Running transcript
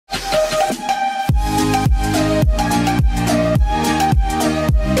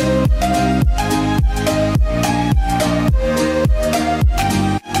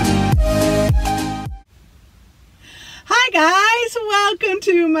Welcome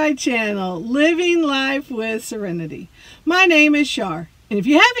to my channel, Living Life with Serenity. My name is Shar, and if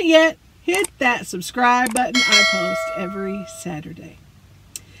you haven't yet, hit that subscribe button. I post every Saturday.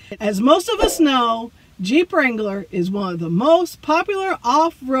 As most of us know, Jeep Wrangler is one of the most popular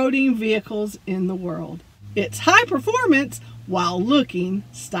off-roading vehicles in the world. It's high performance while looking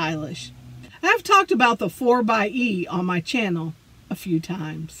stylish. I've talked about the 4xe on my channel a few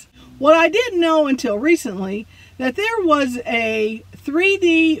times. What I didn't know until recently, that there was a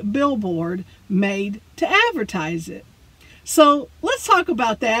 3D billboard made to advertise it. So let's talk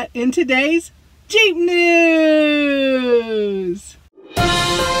about that in today's Jeep News.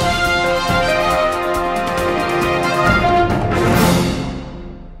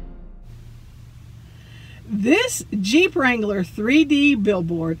 This Jeep Wrangler 3D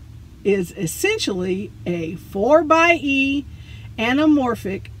billboard is essentially a 4xe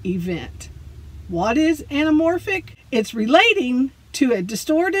anamorphic event. What is anamorphic? It's relating to a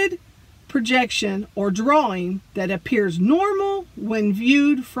distorted projection or drawing that appears normal when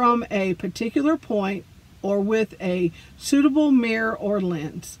viewed from a particular point or with a suitable mirror or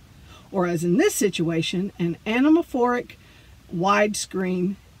lens, or as in this situation, an anamorphic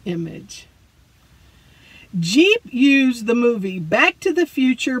widescreen image. Jeep used the movie Back to the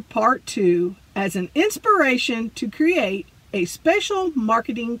Future Part 2 as an inspiration to create a special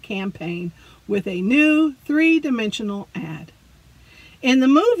marketing campaign with a new three-dimensional ad. In the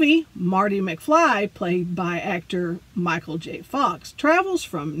movie, Marty McFly, played by actor Michael J. Fox, travels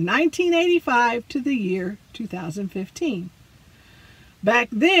from 1985 to the year 2015. Back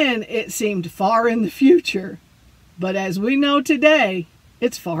then, it seemed far in the future, but as we know today,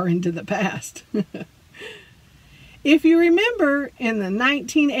 it's far into the past. If you remember in the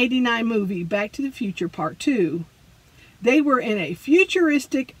 1989 movie Back to the Future Part 2, they were in a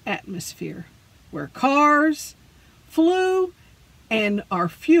futuristic atmosphere where cars flew and are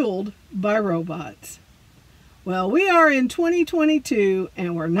fueled by robots. Well, we are in 2022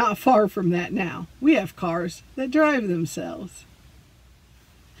 and we're not far from that now. We have cars that drive themselves.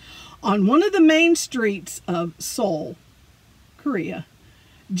 On one of the main streets of Seoul, Korea,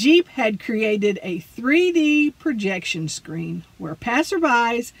 Jeep had created a 3D projection screen where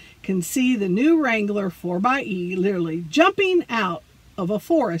passerbys can see the new Wrangler 4xe literally jumping out of a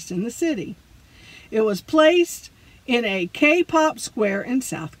forest in the city. It was placed in a K-pop square in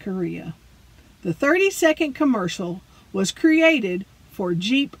South Korea. The 30-second commercial was created for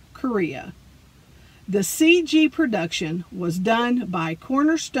Jeep Korea. The CG production was done by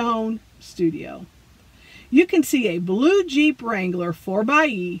Cornerstone Studio. You can see a blue Jeep Wrangler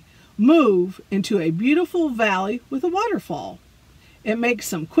 4xe move into a beautiful valley with a waterfall. It makes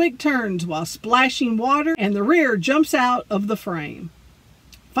some quick turns while splashing water, and the rear jumps out of the frame.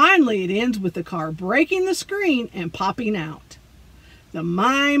 Finally, it ends with the car breaking the screen and popping out. The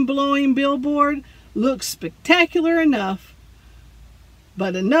mind-blowing billboard looks spectacular enough,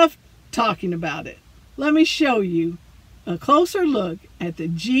 but enough talking about it. Let me show you a closer look at the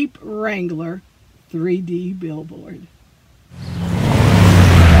Jeep Wrangler 3D billboard.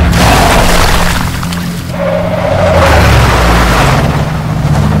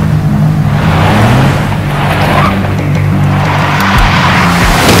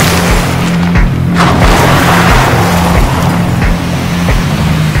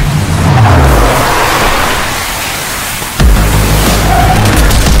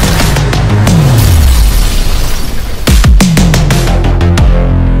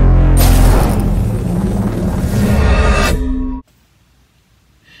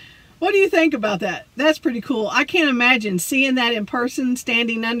 What do you think about that? That's pretty cool. I can't imagine seeing that in person,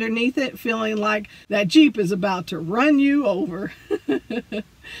 standing underneath it, feeling like that Jeep is about to run you over.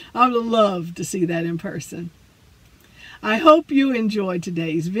 I would love to see that in person. I hope you enjoyed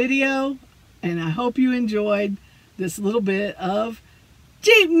today's video, and I hope you enjoyed this little bit of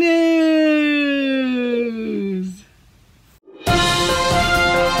Jeep News.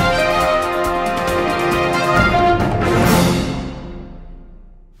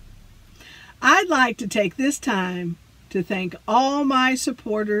 I'd like to take this time to thank all my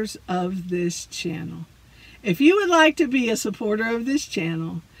supporters of this channel. If you would like to be a supporter of this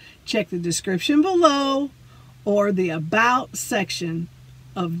channel, check the description below or the About section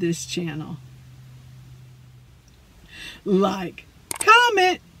of this channel. Like,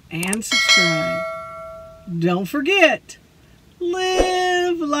 comment, and subscribe. Don't forget,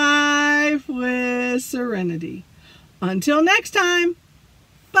 live life with serenity. Until next time,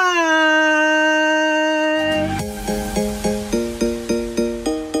 bye.